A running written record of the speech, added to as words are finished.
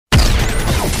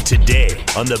Today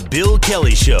on The Bill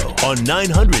Kelly Show on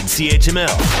 900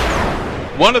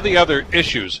 CHML. One of the other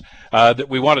issues that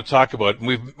we want to talk about, and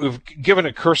we've given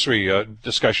a cursory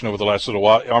discussion over the last little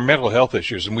while, are mental health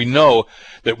issues. And we know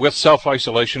that with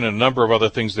self-isolation and a number of other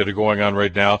things that are going on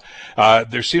right now,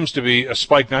 there seems to be a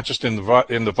spike not just in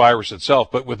the virus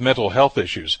itself, but with mental health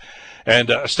issues. And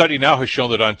a study now has shown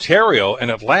that Ontario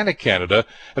and Atlantic Canada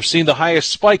have seen the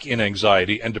highest spike in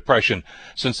anxiety and depression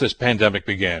since this pandemic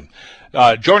began.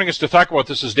 Joining us to talk about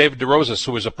this is David DeRosas,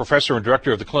 who is a professor and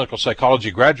director of the Clinical Psychology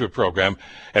Graduate Program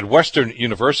at Western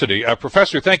University.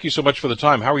 Professor, thank you so much for the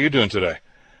time. How are you doing today?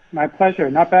 My pleasure.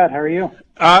 Not bad. How are you?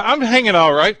 I'm hanging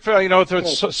all right.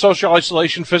 Social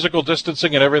isolation, physical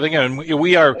distancing, and everything. And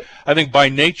we are, I think, by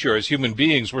nature, as human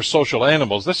beings, we're social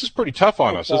animals. This is pretty tough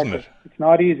on us, isn't it? It's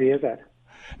not easy, is it?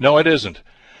 No, it isn't.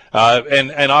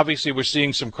 And obviously, we're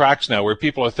seeing some cracks now where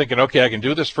people are thinking, okay, I can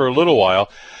do this for a little while.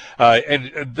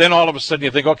 And then all of a sudden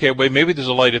you think, okay, wait, maybe there's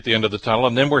a light at the end of the tunnel.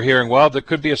 And then we're hearing, well, there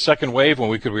could be a second wave when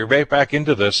we could be right back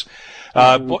into this.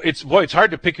 It's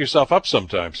hard to pick yourself up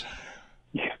sometimes.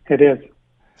 Yeah, it is.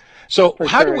 So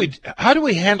how do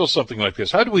we handle something like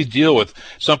this? How do we deal with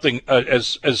something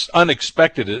as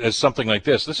unexpected as something like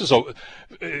this? This is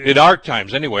in our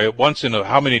times anyway, once in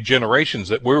how many generations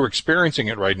that we're experiencing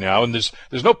it right now, and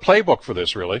there's no playbook for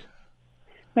this really.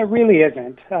 There really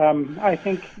isn't. I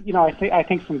think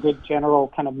some good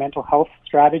general kind of mental health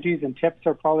strategies and tips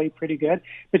are probably pretty good.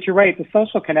 But you're right, the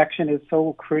social connection is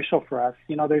so crucial for us.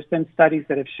 There's been studies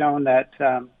that have shown that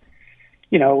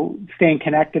staying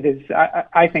connected is,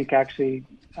 I think, actually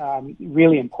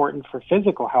really important for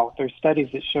physical health. There's studies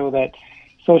that show that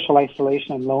social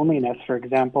isolation and loneliness, for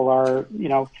example, are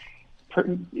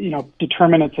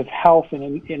determinants of health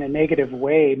in a negative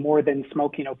way more than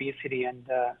smoking, obesity,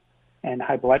 and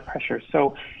high blood pressure.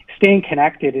 So staying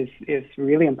connected is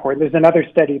really important. There's another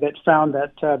study that found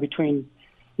that between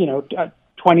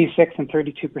 26 and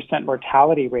 32%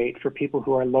 mortality rate for people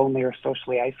who are lonely or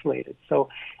socially isolated. So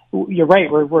you're right.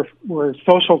 We're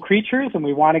social creatures, and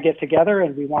we want to get together,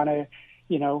 and we want to,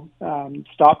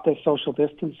 stop the social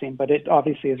distancing. But it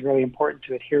obviously is really important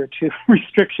to adhere to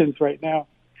restrictions right now.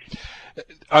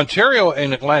 Ontario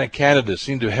and Atlantic Canada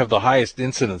seem to have the highest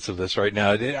incidence of this right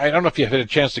now. I don't know if you've had a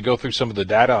chance to go through some of the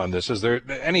data on this. Is there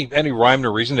any rhyme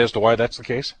or reason as to why that's the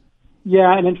case?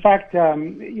 Yeah, and in fact,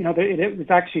 it was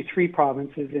actually 3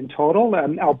 provinces in total.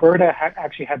 Alberta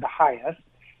actually had the highest,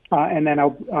 and then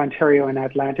Ontario and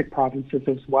Atlantic provinces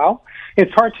as well.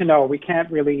 It's hard to know. We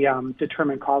can't really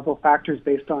determine causal factors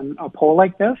based on a poll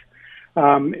like this.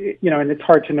 And it's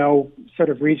hard to know sort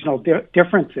of regional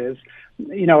differences.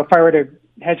 If I were to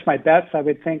hedge my bets, I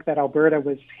would think that Alberta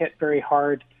was hit very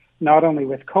hard, not only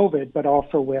with COVID, but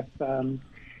also with,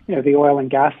 the oil and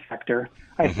gas sector.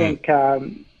 I think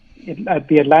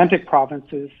the Atlantic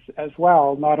provinces as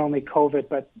well, not only COVID,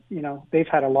 but, they've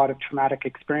had a lot of traumatic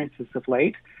experiences of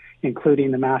late, including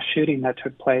the mass shooting that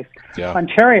took place. Yeah.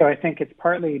 Ontario, I think it's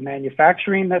partly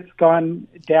manufacturing that's gone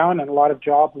down and a lot of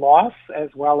job loss,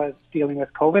 as well as dealing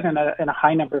with COVID and a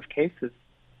high number of cases.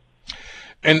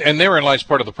 And therein lies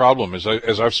part of the problem. As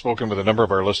I've spoken with a number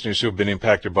of our listeners who have been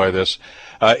impacted by this,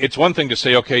 it's one thing to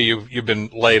say, okay, you've been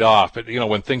laid off, but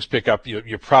when things pick up,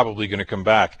 you're probably going to come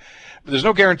back. But there's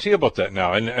no guarantee about that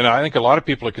now, and I think a lot of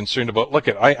people are concerned about. Look,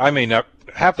 I may not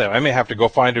have that. I may have to go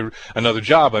find another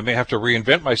job. I may have to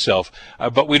reinvent myself,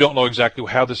 but we don't know exactly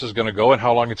how this is going to go and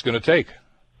how long it's going to take.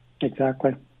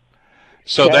 Exactly.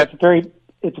 So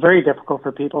it's very difficult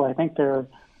for people. I think they're.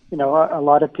 A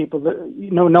lot of people,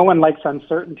 no one likes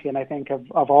uncertainty, and I think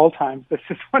of all times, this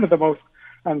is one of the most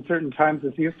uncertain times,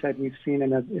 as you said, we've seen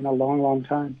in a long, long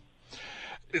time.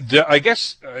 I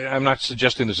guess I'm not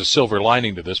suggesting there's a silver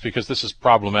lining to this, because this is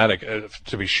problematic,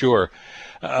 to be sure.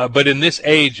 But in this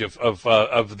age of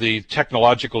the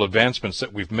technological advancements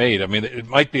that we've made, I mean, it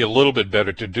might be a little bit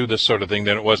better to do this sort of thing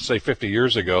than it was, say, 50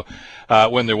 years ago,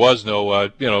 when there was no,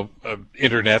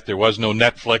 internet, there was no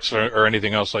Netflix or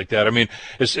anything else like that. I mean,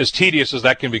 as tedious as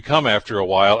that can become after a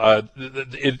while,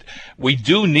 we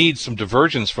do need some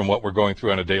divergence from what we're going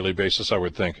through on a daily basis, I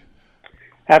would think.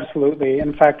 Absolutely.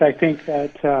 In fact, I think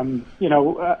that,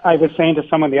 I was saying to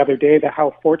someone the other day that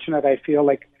how fortunate I feel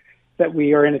like that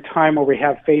we are in a time where we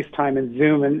have FaceTime and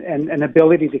Zoom and an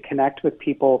ability to connect with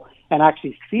people and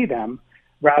actually see them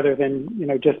rather than,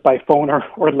 just by phone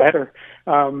or letter.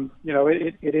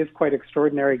 It is quite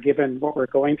extraordinary given what we're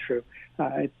going through.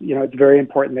 It's very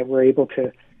important that we're able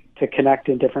to connect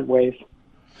in different ways.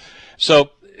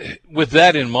 So, with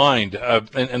that in mind,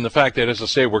 and the fact that, as I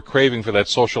say, we're craving for that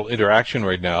social interaction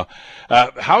right now,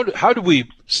 how do we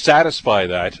satisfy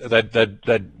that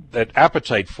that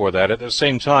appetite for that, at the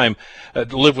same time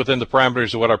live within the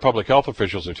parameters of what our public health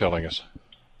officials are telling us?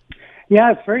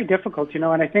 Yeah, it's very difficult, and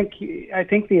I think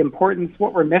the importance,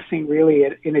 what we're missing really,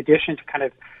 in addition to kind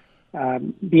of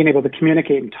being able to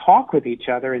communicate and talk with each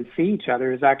other and see each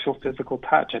other, is actual physical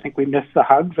touch. I think we miss the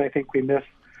hugs. I think we miss,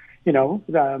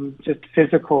 just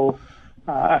physical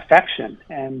affection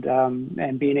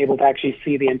and being able to actually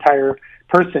see the entire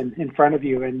person in front of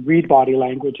you and read body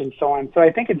language and so on. So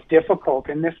I think it's difficult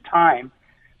in this time,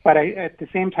 but at the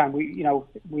same time, we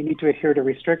need to adhere to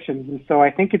restrictions. And so I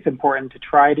think it's important to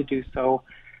try to do so.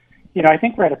 I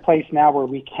think we're at a place now where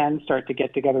we can start to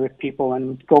get together with people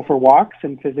and go for walks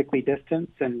and physically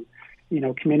distance and,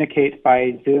 communicate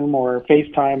by Zoom or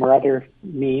FaceTime or other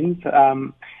means,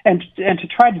 and to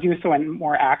try to do so in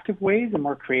more active ways and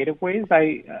more creative ways.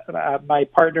 My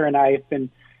partner and I have been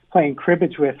playing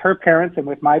cribbage with her parents and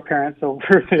with my parents over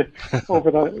the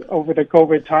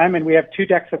COVID time, and we have 2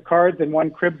 decks of cards and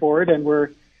 1 crib board, and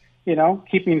we're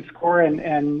keeping score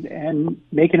and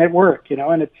making it work,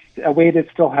 and it's a way to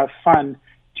still have fun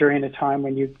during a time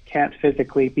when you can't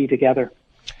physically be together.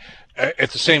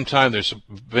 At the same time, there's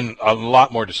been a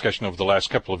lot more discussion over the last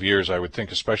couple of years, I would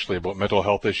think, especially about mental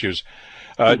health issues.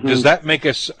 Does that make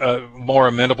us more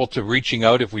amenable to reaching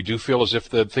out if we do feel as if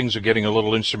the things are getting a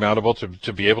little insurmountable,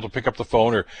 to be able to pick up the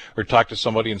phone or talk to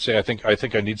somebody and say, I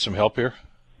think I need some help here?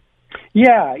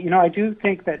 Yeah, I do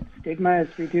think that stigma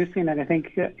is reducing, and I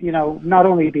think, not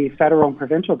only the federal and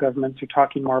provincial governments are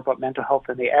talking more about mental health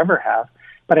than they ever have,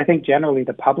 but I think generally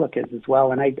the public is as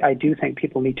well. And I do think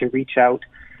people need to reach out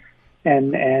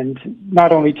and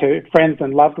not only to friends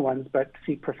and loved ones, but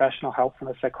seek professional help from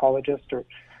a psychologist or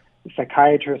a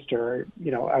psychiatrist or,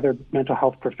 other mental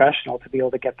health professional to be able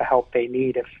to get the help they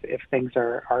need if things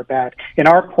are bad. In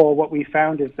our poll, what we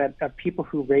found is that of people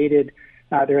who rated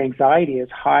their anxiety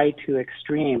as high to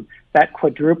extreme, that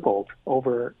quadrupled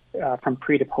over from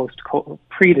pre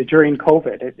to during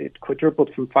COVID. It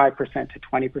quadrupled from 5% to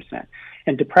 20%,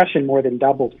 and depression more than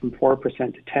doubled from 4%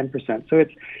 to 10%. So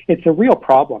it's a real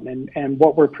problem, and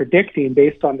what we're predicting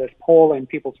based on this poll and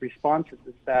people's responses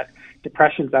is that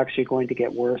depression is actually going to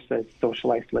get worse as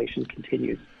social isolation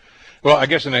continues. Well, I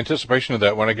guess in anticipation of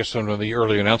that, one of the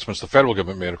early announcements the federal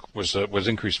government made was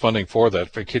increased funding for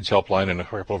that, for Kids Helpline and a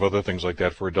couple of other things like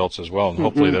that for adults as well. And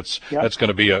hopefully that's going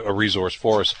to be a resource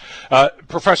for us.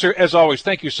 Professor, as always,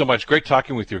 thank you so much. Great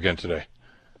talking with you again today.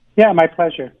 Yeah, my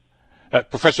pleasure.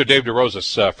 Professor Dave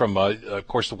DeRosas from, of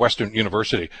course, the Western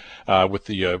University with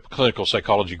the Clinical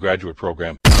Psychology Graduate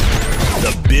Program.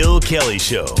 The Bill Kelly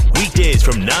Show, weekdays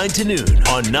from 9 to noon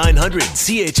on 900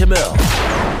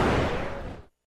 CHML.